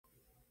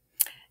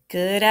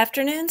Good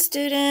afternoon,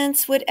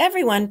 students. Would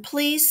everyone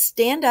please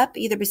stand up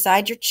either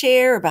beside your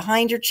chair or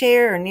behind your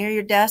chair or near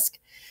your desk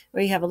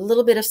where you have a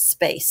little bit of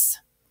space?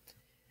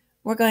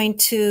 We're going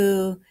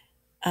to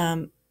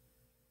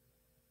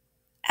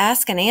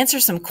ask and answer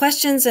some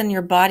questions, and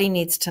your body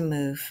needs to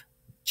move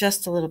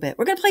just a little bit.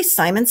 We're going to play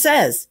Simon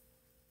Says.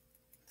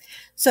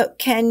 So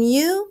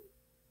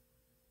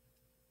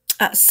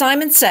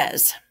Simon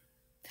Says,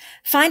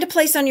 find a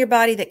place on your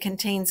body that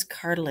contains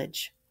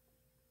cartilage.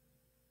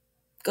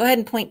 Go ahead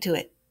and point to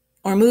it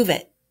or move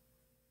it.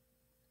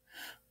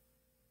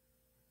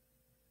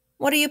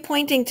 What are you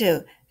pointing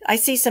to? I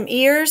see some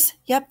ears.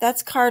 Yep,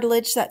 that's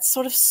cartilage. That's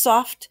sort of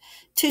soft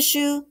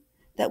tissue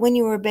that when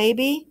you were a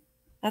baby,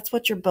 that's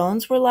what your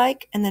bones were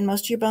like. And then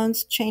most of your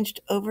bones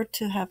changed over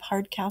to have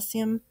hard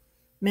calcium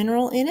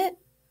mineral in it.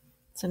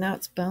 So now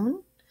it's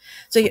bone.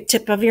 So your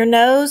tip of your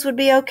nose would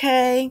be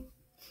okay.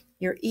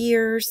 Your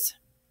ears.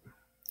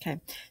 Okay.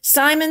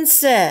 Simon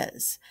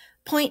Says,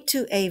 point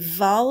to a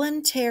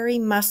voluntary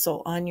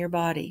muscle on your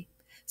body,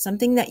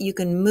 something that you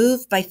can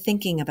move by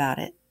thinking about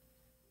it.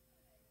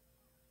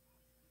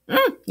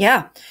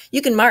 Yeah,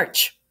 you can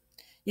march.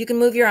 You can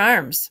move your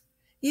arms.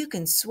 You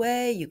can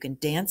sway. You can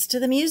dance to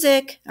the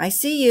music. I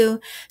see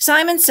you.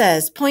 Simon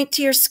Says, point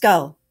to your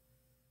skull.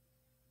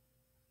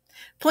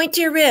 Point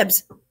to your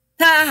ribs.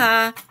 Ha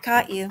ha,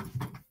 caught you.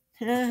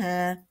 Ha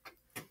ha.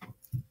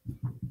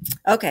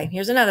 Okay,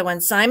 here's another one.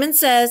 Simon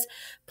Says,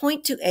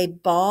 point to a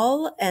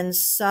ball and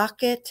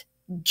socket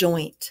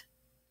joint.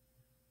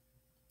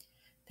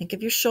 Think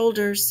of your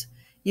shoulders.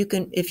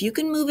 If you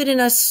can move it in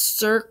a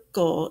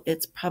circle,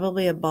 it's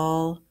probably a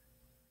ball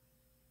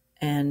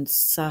and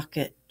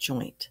socket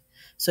joint.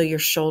 So your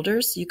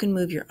shoulders, you can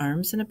move your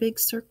arms in a big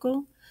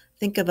circle.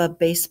 Think of a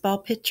baseball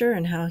pitcher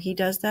and how he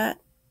does that,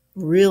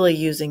 really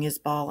using his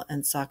ball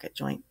and socket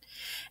joint.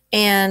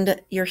 And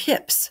your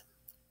hips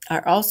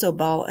are also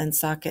ball and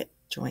socket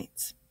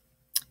joints.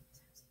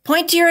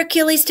 Point to your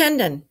Achilles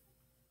tendon.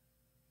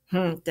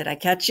 Did I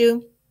catch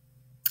you?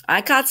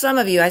 I caught some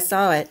of you. I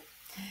saw it.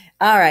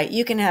 All right,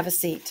 you can have a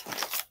seat.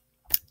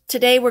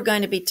 Today we're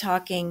going to be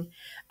talking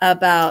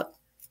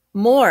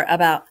more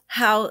about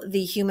how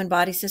the human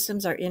body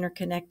systems are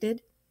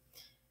interconnected.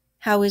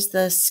 How is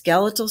the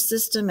skeletal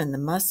system and the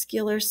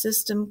muscular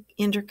system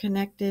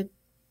interconnected?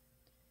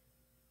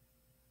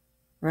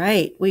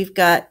 Right, we've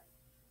got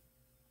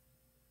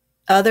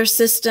other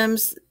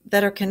systems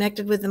that are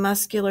connected with the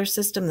muscular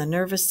system, the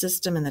nervous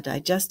system, and the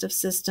digestive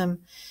system.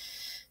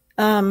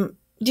 Do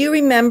you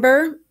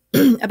remember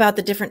about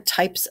the different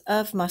types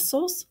of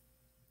muscles?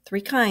 3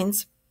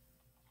 kinds.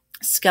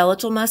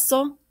 Skeletal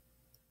muscle,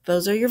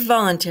 those are your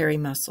voluntary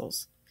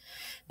muscles.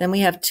 Then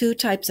we have 2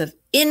 types of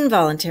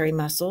involuntary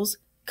muscles.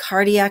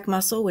 Cardiac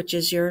muscle, which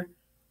is your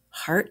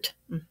heart.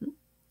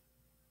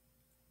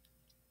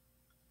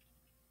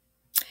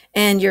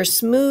 And your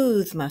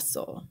smooth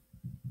muscle.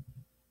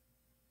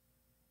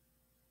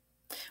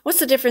 What's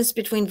the difference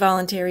between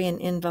voluntary and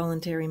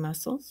involuntary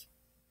muscles?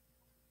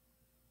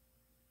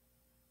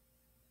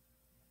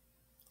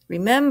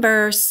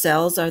 Remember,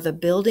 cells are the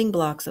building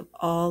blocks of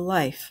all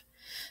life.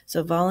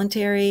 So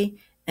voluntary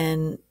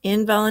and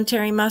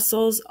involuntary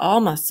muscles,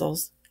 all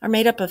muscles, are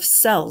made up of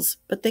cells,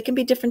 but they can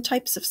be different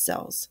types of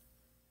cells.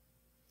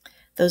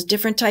 Those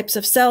different types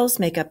of cells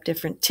make up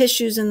different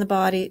tissues in the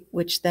body,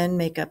 which then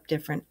make up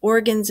different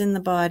organs in the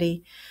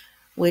body,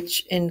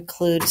 which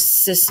includes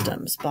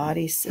systems,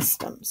 body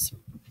systems.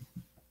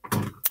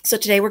 So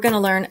today we're going to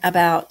learn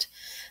about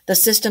the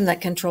system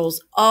that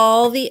controls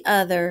all the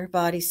other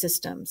body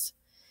systems.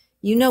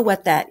 You know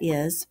what that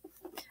is.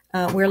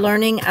 We're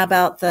learning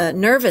about the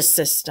nervous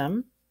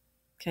system.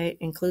 Okay, it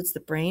includes the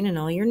brain and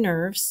all your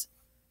nerves.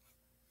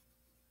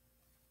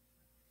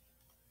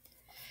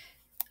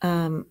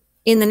 In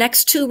the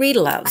next 2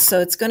 read-alouds, so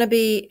it's going to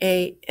be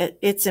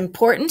it's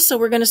important, so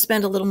we're going to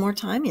spend a little more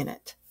time in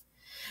it.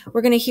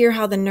 We're going to hear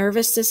how the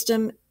nervous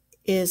system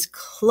is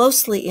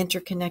closely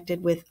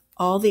interconnected with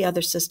all the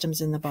other systems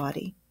in the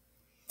body.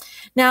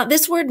 Now,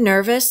 this word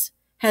nervous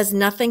has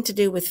nothing to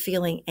do with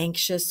feeling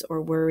anxious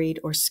or worried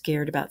or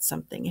scared about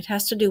something. It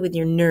has to do with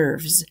your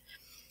nerves.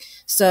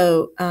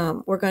 So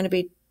we're going to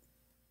be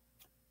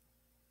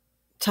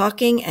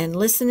talking and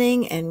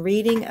listening and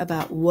reading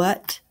about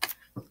what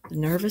the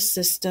nervous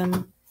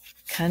system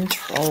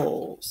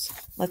controls.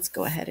 Let's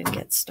go ahead and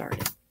get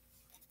started.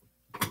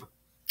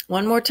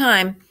 One more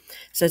time.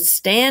 So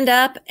stand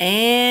up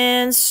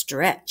and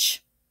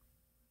stretch.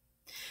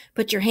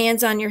 Put your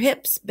hands on your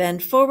hips.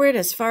 Bend forward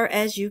as far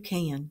as you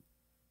can.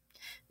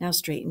 Now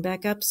straighten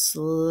back up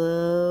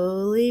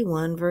slowly,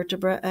 1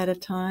 vertebra at a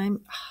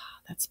time.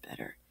 That's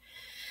better.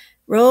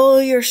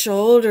 Roll your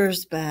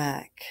shoulders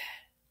back.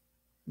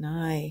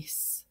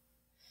 Nice.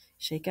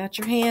 Shake out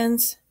your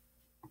hands.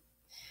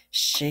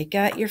 Shake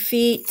out your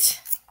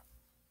feet.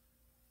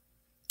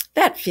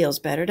 That feels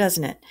better,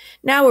 doesn't it?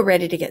 Now we're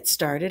ready to get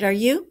started. Are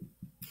you?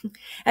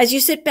 As you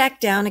sit back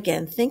down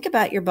again, think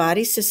about your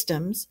body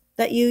systems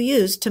that you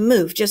used to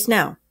move just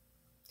now.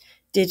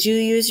 Did you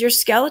use your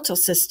skeletal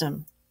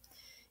system?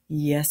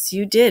 Yes,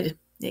 you did.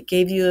 It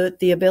gave you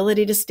the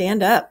ability to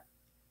stand up.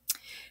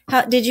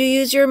 How did you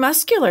use your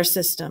muscular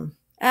system?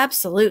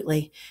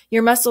 Absolutely.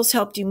 Your muscles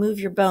helped you move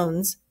your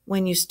bones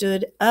when you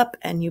stood up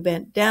and you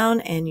bent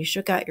down and you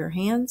shook out your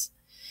hands.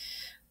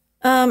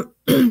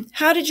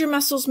 How did your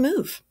muscles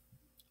move?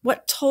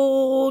 What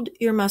told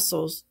your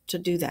muscles to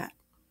do that?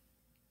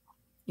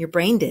 Your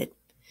brain did.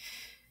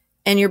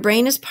 And your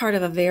brain is part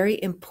of a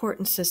very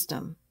important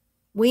system.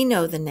 We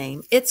know the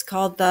name. It's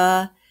called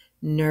the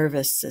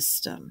nervous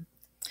system.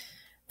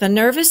 The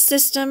nervous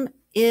system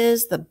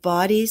is the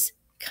body's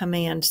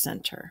command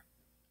center,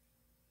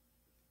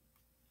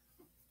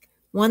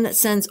 one that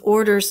sends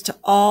orders to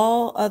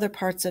all other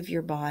parts of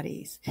your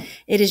bodies.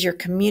 It is your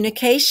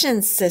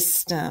communication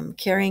system,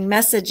 carrying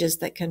messages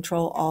that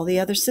control all the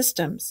other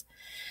systems.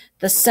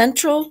 The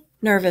central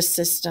nervous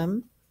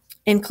system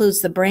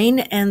includes the brain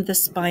and the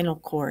spinal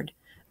cord.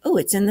 Oh,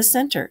 it's in the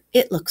center.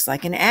 It looks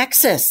like an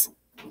axis.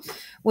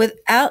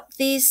 Without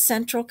these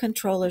central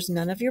controllers,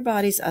 none of your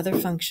body's other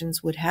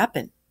functions would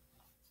happen.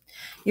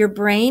 Your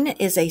brain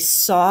is a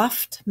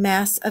soft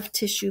mass of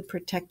tissue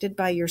protected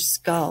by your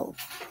skull,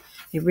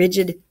 a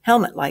rigid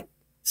helmet-like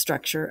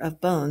structure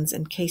of bones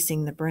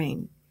encasing the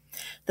brain.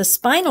 The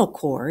spinal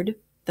cord,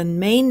 the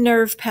main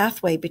nerve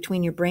pathway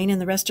between your brain and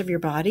the rest of your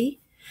body,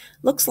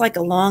 looks like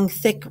a long,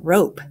 thick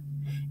rope.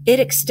 It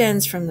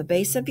extends from the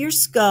base of your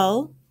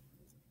skull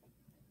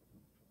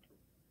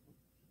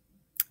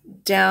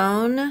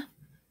down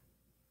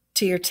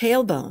to your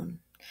tailbone.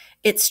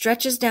 It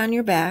stretches down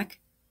your back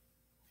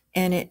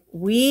and it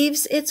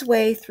weaves its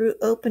way through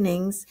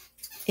openings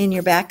in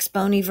your back's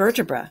bony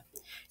vertebra.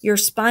 Your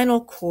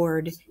spinal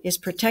cord is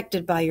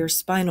protected by your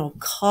spinal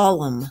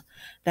column,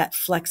 that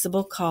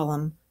flexible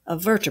column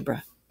of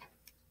vertebra.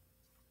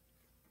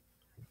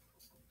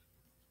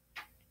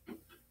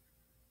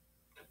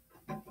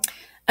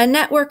 A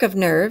network of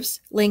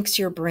nerves links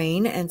your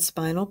brain and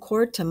spinal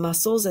cord to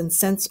muscles and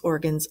sense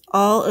organs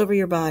all over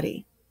your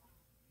body.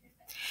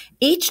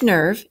 Each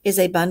nerve is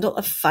a bundle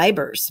of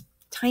fibers,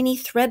 tiny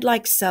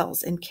thread-like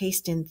cells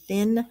encased in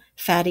thin,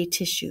 fatty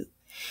tissue.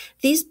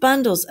 These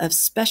bundles of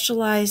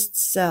specialized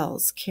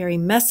cells carry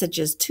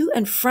messages to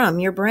and from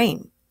your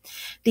brain.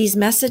 These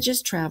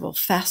messages travel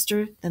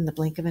faster than the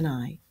blink of an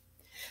eye.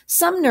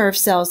 Some nerve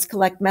cells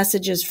collect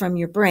messages from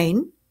your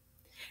brain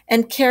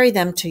and carry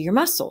them to your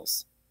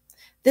muscles.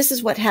 This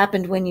is what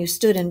happened when you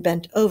stood and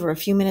bent over a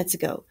few minutes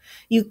ago.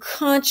 You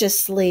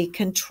consciously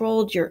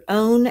controlled your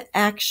own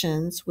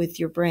actions with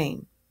your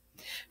brain.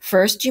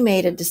 First, you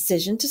made a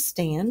decision to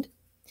stand,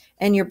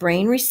 and your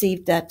brain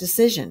received that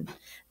decision.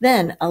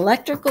 Then,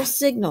 electrical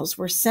signals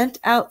were sent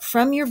out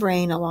from your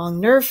brain along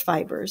nerve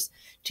fibers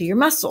to your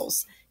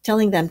muscles,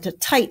 telling them to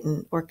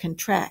tighten or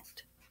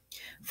contract.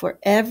 For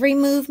every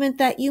movement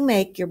that you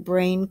make, your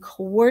brain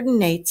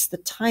coordinates the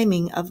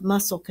timing of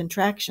muscle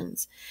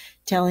contractions,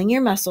 telling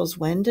your muscles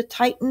when to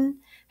tighten,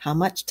 how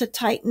much to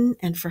tighten,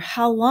 and for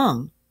how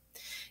long.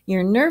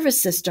 Your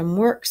nervous system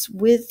works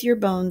with your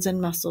bones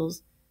and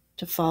muscles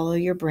to follow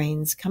your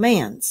brain's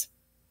commands.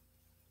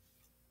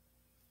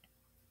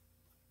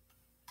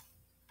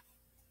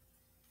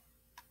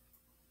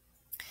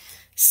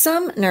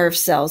 Some nerve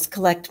cells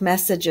collect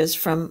messages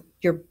from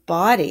your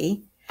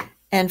body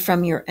and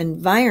from your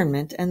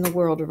environment and the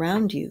world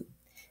around you.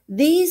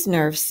 These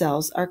nerve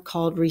cells are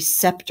called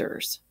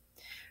receptors.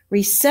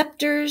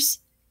 Receptors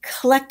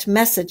collect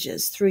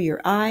messages through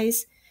your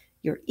eyes,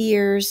 your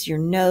ears, your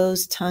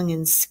nose, tongue,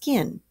 and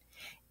skin.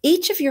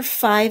 Each of your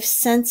 5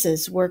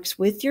 senses works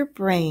with your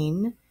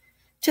brain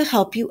to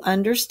help you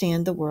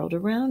understand the world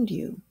around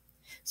you.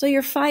 So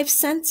your 5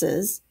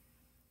 senses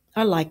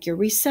are like your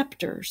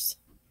receptors.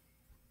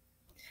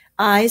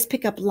 Eyes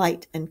pick up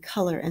light and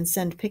color and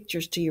send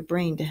pictures to your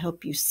brain to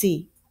help you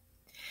see.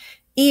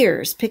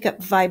 Ears pick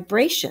up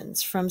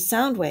vibrations from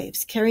sound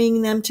waves,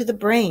 carrying them to the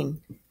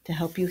brain to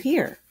help you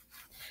hear.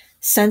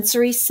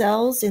 Sensory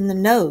cells in the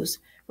nose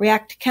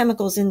react to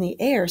chemicals in the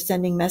air,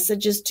 sending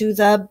messages to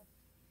the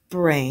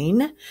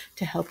brain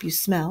to help you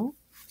smell.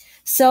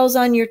 Cells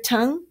on your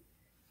tongue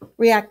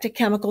react to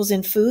chemicals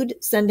in food,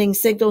 sending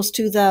signals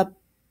to the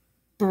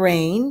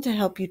brain to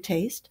help you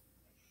taste.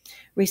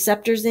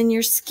 Receptors in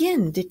your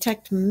skin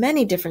detect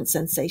many different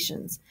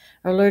sensations,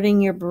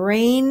 alerting your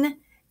brain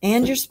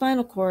and your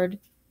spinal cord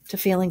to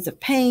feelings of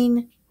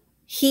pain,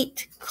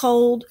 heat,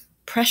 cold,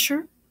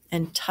 pressure,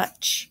 and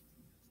touch.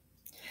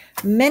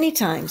 Many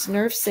times,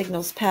 nerve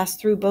signals pass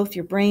through both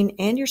your brain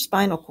and your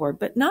spinal cord,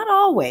 but not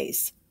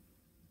always.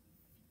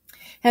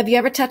 Have you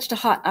ever touched a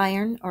hot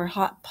iron or a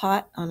hot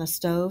pot on a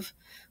stove?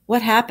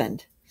 What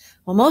happened?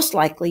 Well, most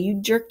likely you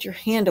jerked your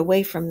hand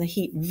away from the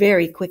heat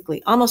very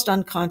quickly, almost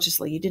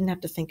unconsciously. You didn't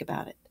have to think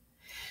about it.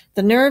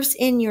 The nerves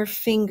in your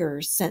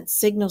fingers sent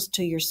signals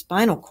to your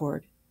spinal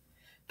cord,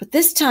 but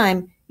this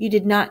time you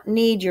did not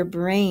need your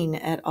brain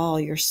at all.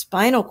 Your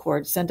spinal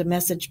cord sent a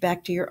message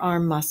back to your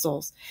arm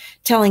muscles,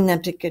 telling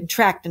them to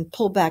contract and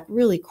pull back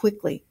really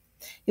quickly.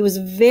 It was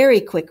a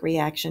very quick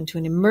reaction to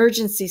an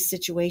emergency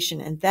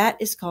situation, and that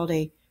is called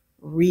a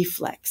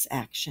reflex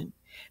action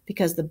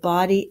because the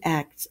body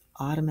acts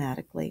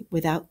automatically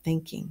without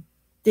thinking.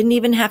 Didn't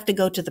even have to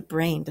go to the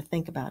brain to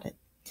think about it.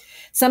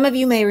 Some of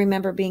you may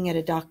remember being at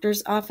a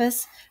doctor's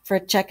office for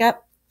a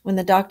checkup when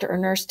the doctor or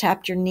nurse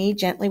tapped your knee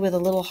gently with a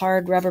little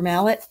hard rubber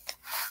mallet.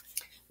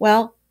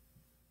 Well,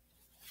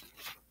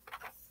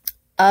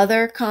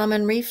 other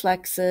common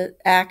reflex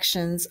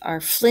actions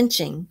are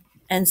flinching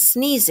and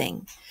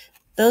sneezing.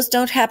 Those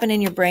don't happen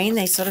in your brain.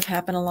 They sort of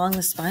happen along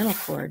the spinal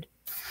cord.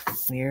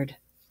 Weird.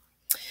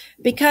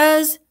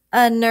 Because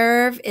a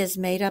nerve is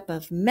made up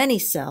of many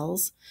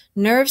cells,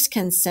 nerves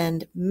can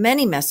send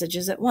many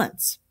messages at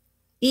once.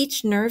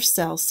 Each nerve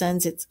cell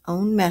sends its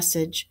own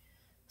message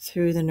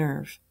through the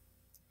nerve.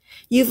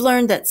 You've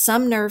learned that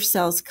some nerve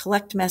cells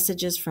collect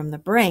messages from the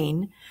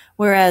brain,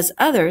 whereas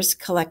others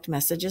collect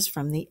messages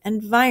from the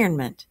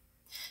environment.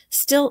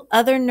 Still,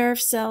 other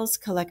nerve cells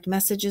collect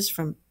messages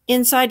from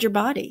inside your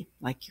body,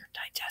 like your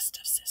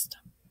digestive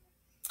system.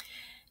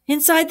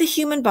 Inside the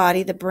human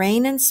body, the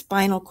brain and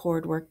spinal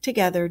cord work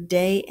together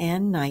day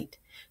and night,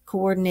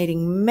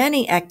 coordinating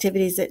many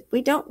activities that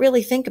we don't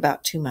really think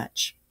about too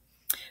much.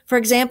 For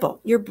example,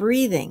 your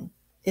breathing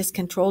is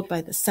controlled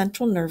by the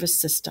central nervous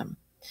system.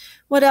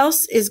 What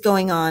else is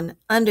going on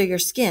under your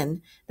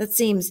skin that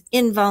seems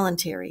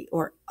involuntary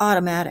or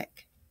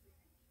automatic?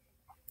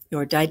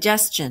 Your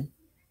digestion,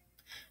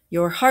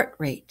 your heart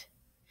rate,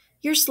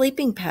 your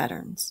sleeping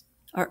patterns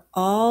are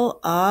all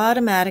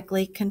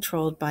automatically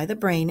controlled by the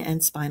brain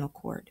and spinal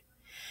cord.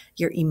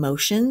 Your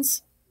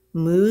emotions,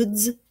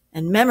 moods,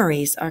 and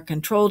memories are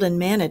controlled and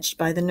managed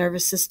by the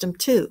nervous system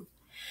too.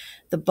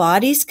 The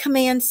body's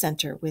command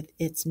center with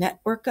its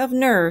network of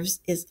nerves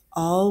is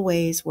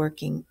always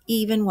working,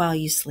 even while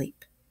you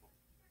sleep.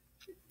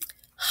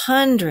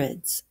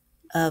 Hundreds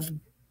of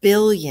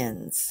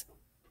billions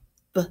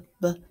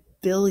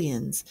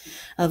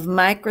of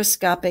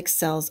microscopic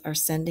cells are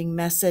sending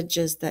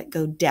messages that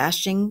go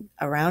dashing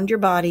around your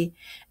body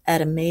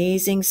at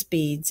amazing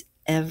speeds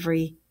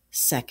every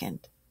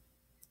second.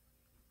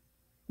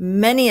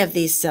 Many of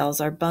these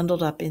cells are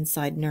bundled up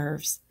inside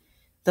nerves,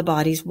 the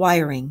body's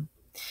wiring.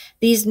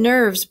 These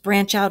nerves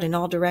branch out in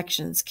all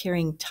directions,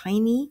 carrying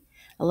tiny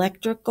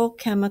electrical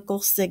chemical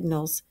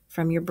signals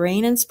from your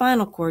brain and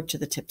spinal cord to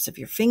the tips of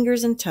your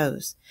fingers and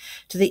toes,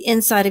 to the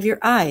inside of your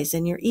eyes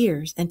and your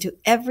ears, and to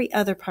every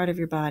other part of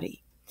your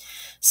body.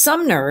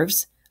 Some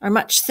nerves are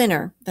much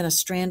thinner than a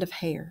strand of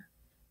hair.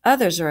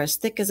 Others are as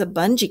thick as a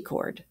bungee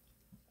cord.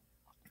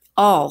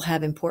 All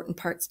have important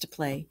parts to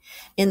play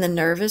in the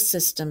nervous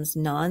system's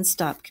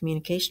nonstop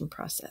communication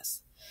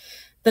process.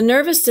 The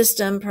nervous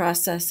system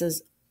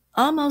processes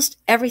almost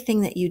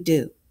everything that you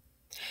do.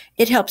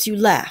 It helps you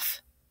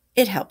laugh.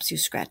 It helps you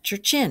scratch your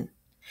chin.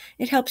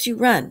 It helps you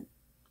run,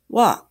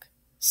 walk,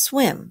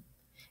 swim.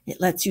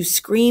 It lets you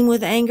scream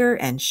with anger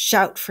and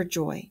shout for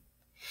joy.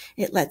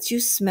 It lets you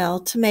smell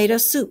tomato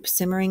soup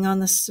simmering on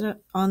the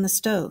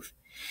stove.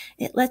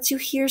 It lets you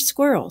hear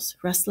squirrels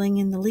rustling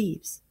in the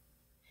leaves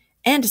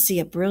and to see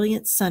a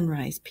brilliant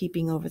sunrise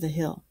peeping over the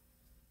hill.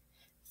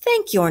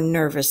 Thank your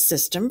nervous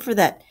system for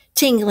that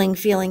tingling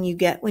feeling you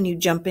get when you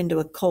jump into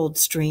a cold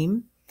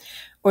stream,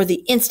 or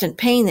the instant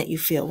pain that you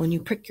feel when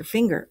you prick your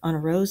finger on a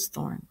rose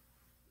thorn.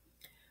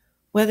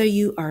 Whether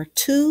you are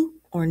 2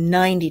 or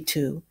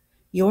 92,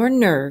 your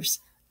nerves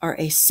are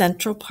a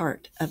central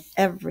part of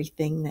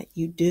everything that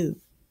you do.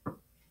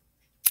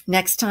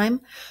 Next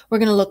time, we're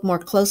going to look more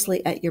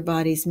closely at your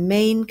body's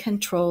main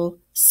control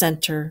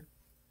center,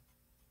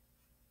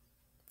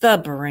 the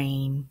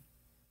brain.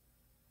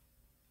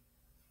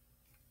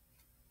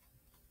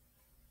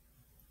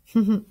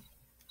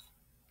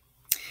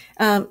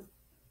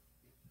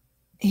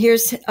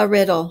 Here's a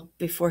riddle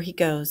before he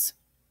goes.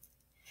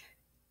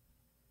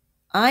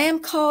 I am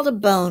called a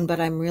bone, but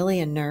I'm really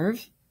a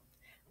nerve.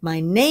 My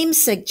name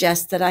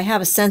suggests that I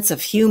have a sense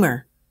of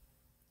humor.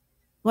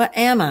 What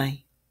am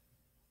I?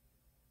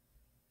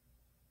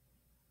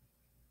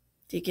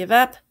 Do you give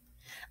up?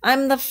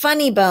 I'm the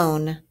funny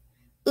bone.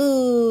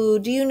 Ooh,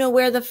 do you know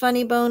where the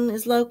funny bone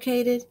is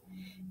located?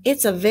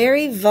 It's a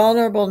very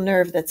vulnerable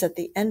nerve that's at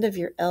the end of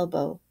your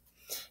elbow.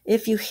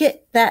 If you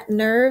hit that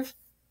nerve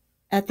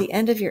at the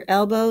end of your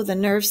elbow, the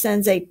nerve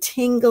sends a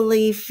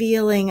tingly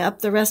feeling up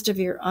the rest of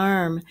your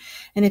arm.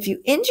 And if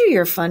you injure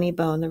your funny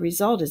bone, the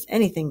result is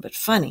anything but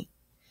funny.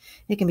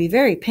 It can be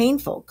very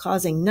painful,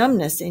 causing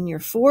numbness in your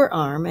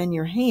forearm and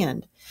your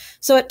hand.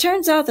 So it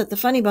turns out that the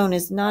funny bone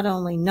is not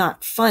only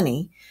not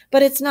funny,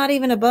 but it's not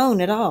even a bone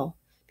at all.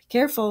 Be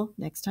careful.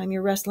 Next time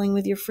you're wrestling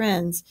with your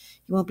friends,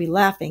 you won't be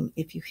laughing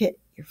if you hit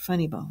your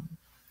funny bone.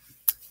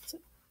 So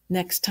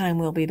next time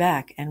we'll be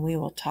back and we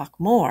will talk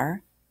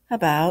more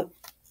about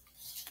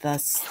the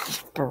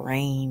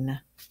brain.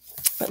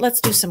 But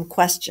let's do some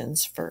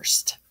questions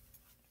first.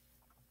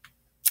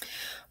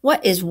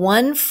 What is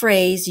one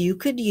phrase you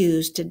could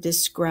use to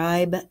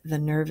describe the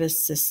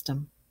nervous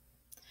system?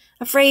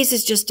 A phrase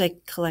is just a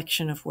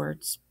collection of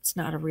words. It's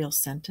not a real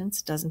sentence.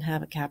 It doesn't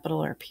have a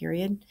capital or a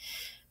period.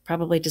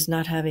 Probably does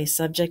not have a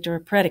subject or a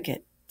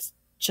predicate. It's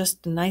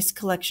just a nice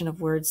collection of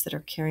words that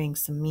are carrying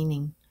some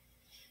meaning.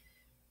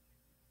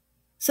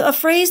 So a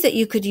phrase that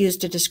you could use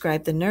to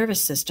describe the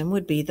nervous system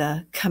would be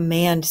the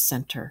command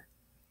center.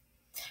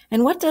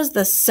 And what does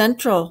the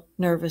central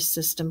nervous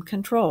system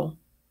control?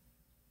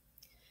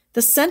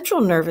 The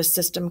central nervous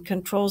system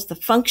controls the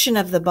function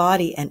of the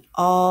body and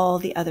all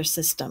the other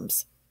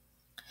systems.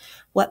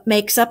 What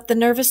makes up the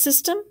nervous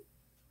system?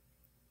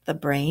 The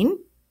brain,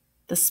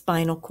 the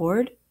spinal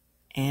cord,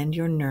 and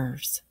your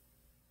nerves.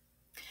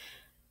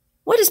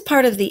 What is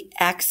part of the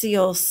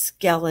axial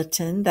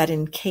skeleton that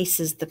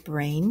encases the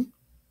brain?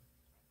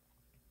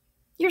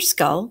 Your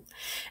skull.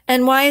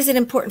 And why is it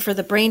important for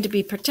the brain to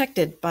be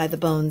protected by the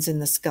bones in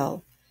the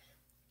skull?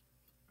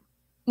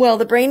 Well,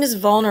 the brain is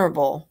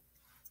vulnerable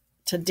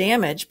to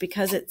damage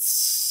because it's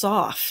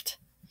soft.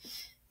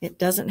 It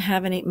doesn't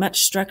have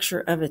much structure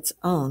of its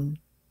own.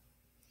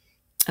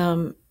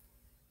 And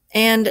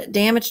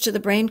damage to the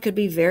brain could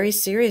be very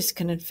serious,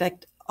 can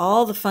affect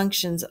all the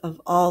functions of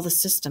all the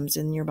systems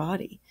in your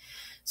body.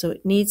 So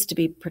it needs to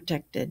be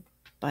protected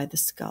by the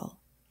skull.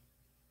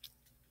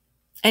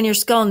 And your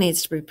skull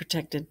needs to be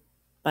protected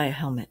by a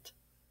helmet.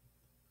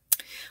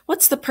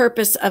 What's the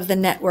purpose of the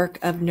network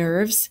of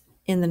nerves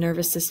in the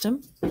nervous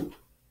system?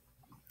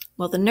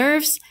 Well, the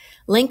nerves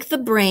link the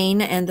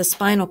brain and the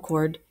spinal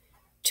cord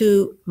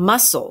to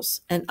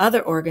muscles and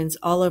other organs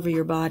all over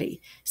your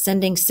body,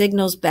 sending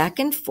signals back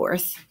and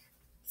forth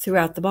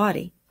throughout the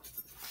body.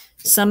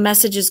 Some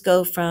messages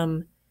go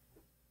from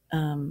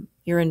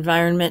your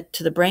environment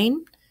to the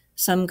brain.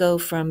 Some go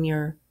from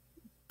your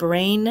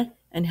brain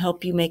and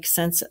help you make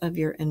sense of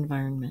your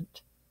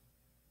environment.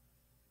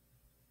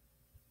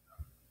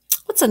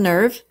 What's a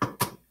nerve?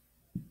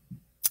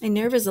 A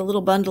nerve is a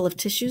little bundle of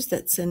tissues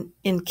that's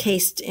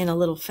encased in a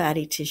little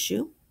fatty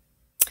tissue.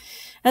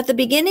 At the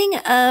beginning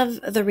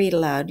of the read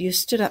aloud, you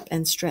stood up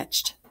and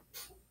stretched.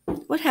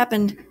 What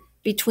happened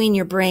between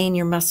your brain,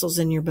 your muscles,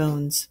 and your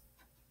bones?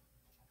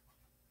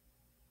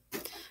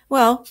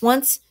 Well,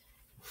 once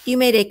you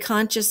made a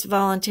conscious,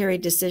 voluntary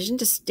decision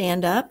to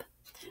stand up,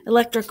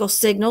 electrical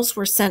signals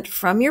were sent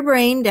from your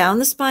brain down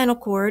the spinal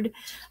cord,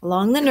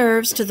 along the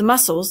nerves to the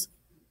muscles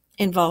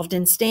involved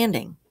in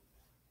standing.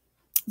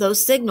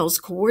 Those signals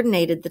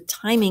coordinated the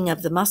timing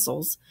of the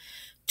muscles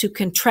to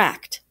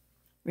contract.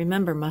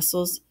 Remember,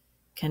 muscles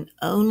can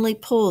only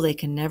pull, they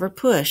can never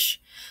push.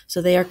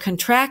 So they are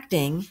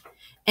contracting,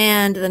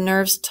 and the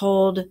nerves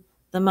told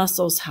the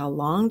muscles how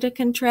long to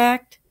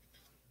contract,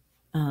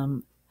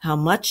 how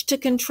much to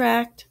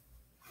contract,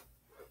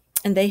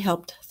 and they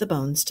helped the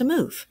bones to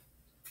move.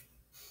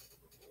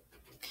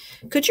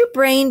 Could your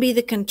brain be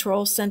the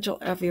control center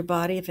of your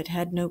body if it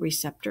had no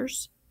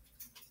receptors?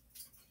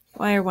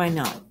 Why or why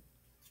not?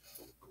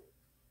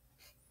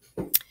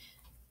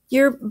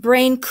 Your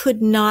brain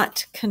could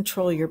not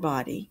control your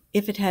body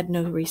if it had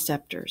no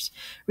receptors.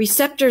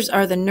 Receptors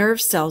are the nerve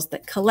cells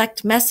that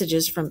collect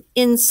messages from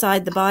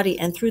inside the body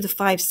and through the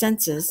five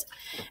senses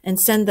and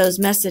send those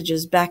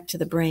messages back to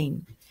the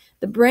brain.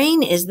 The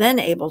brain is then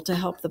able to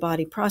help the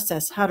body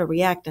process how to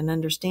react and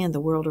understand the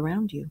world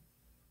around you.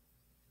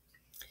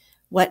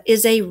 What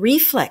is a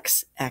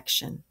reflex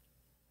action?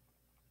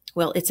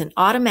 Well, it's an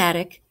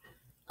automatic,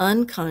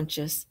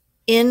 unconscious,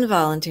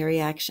 involuntary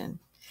action.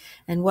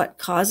 And what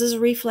causes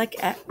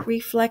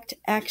reflect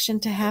action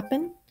to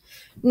happen?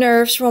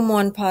 Nerves from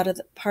one part of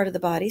the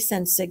body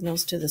send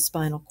signals to the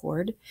spinal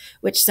cord,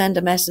 which send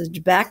a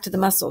message back to the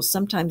muscles,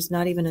 sometimes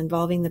not even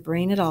involving the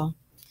brain at all.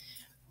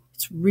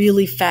 It's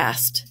really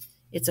fast.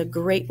 It's a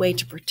great way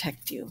to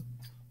protect you.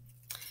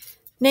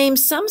 Name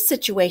some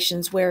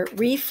situations where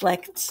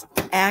reflex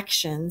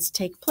actions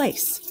take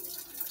place.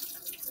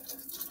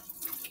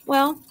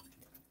 Well,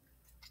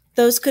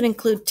 those could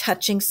include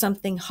touching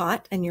something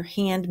hot and your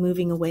hand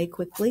moving away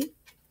quickly,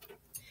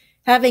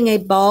 having a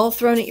ball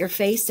thrown at your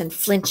face and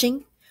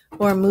flinching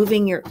or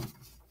moving your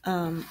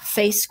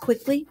face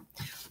quickly,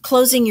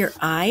 closing your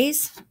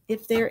eyes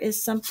if there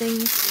is something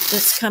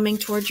that's coming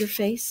towards your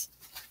face,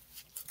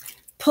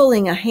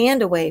 pulling a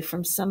hand away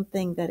from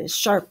something that is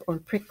sharp or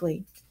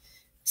prickly,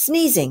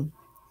 sneezing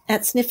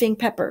at sniffing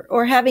pepper,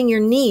 or having your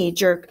knee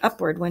jerk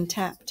upward when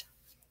tapped.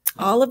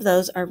 All of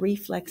those are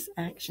reflex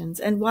actions.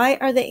 And why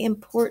are they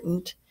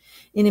important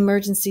in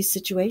emergency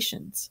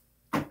situations?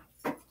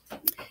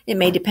 It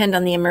may depend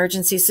on the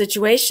emergency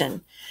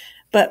situation,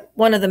 but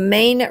one of the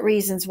main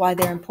reasons why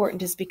they're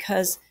important is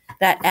because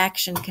that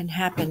action can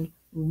happen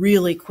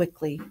really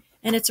quickly,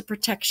 and it's a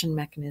protection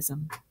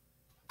mechanism.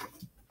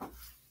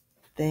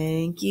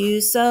 Thank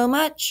you so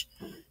much.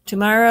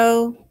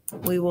 Tomorrow,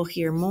 we will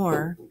hear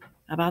more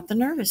about the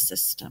nervous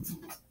system.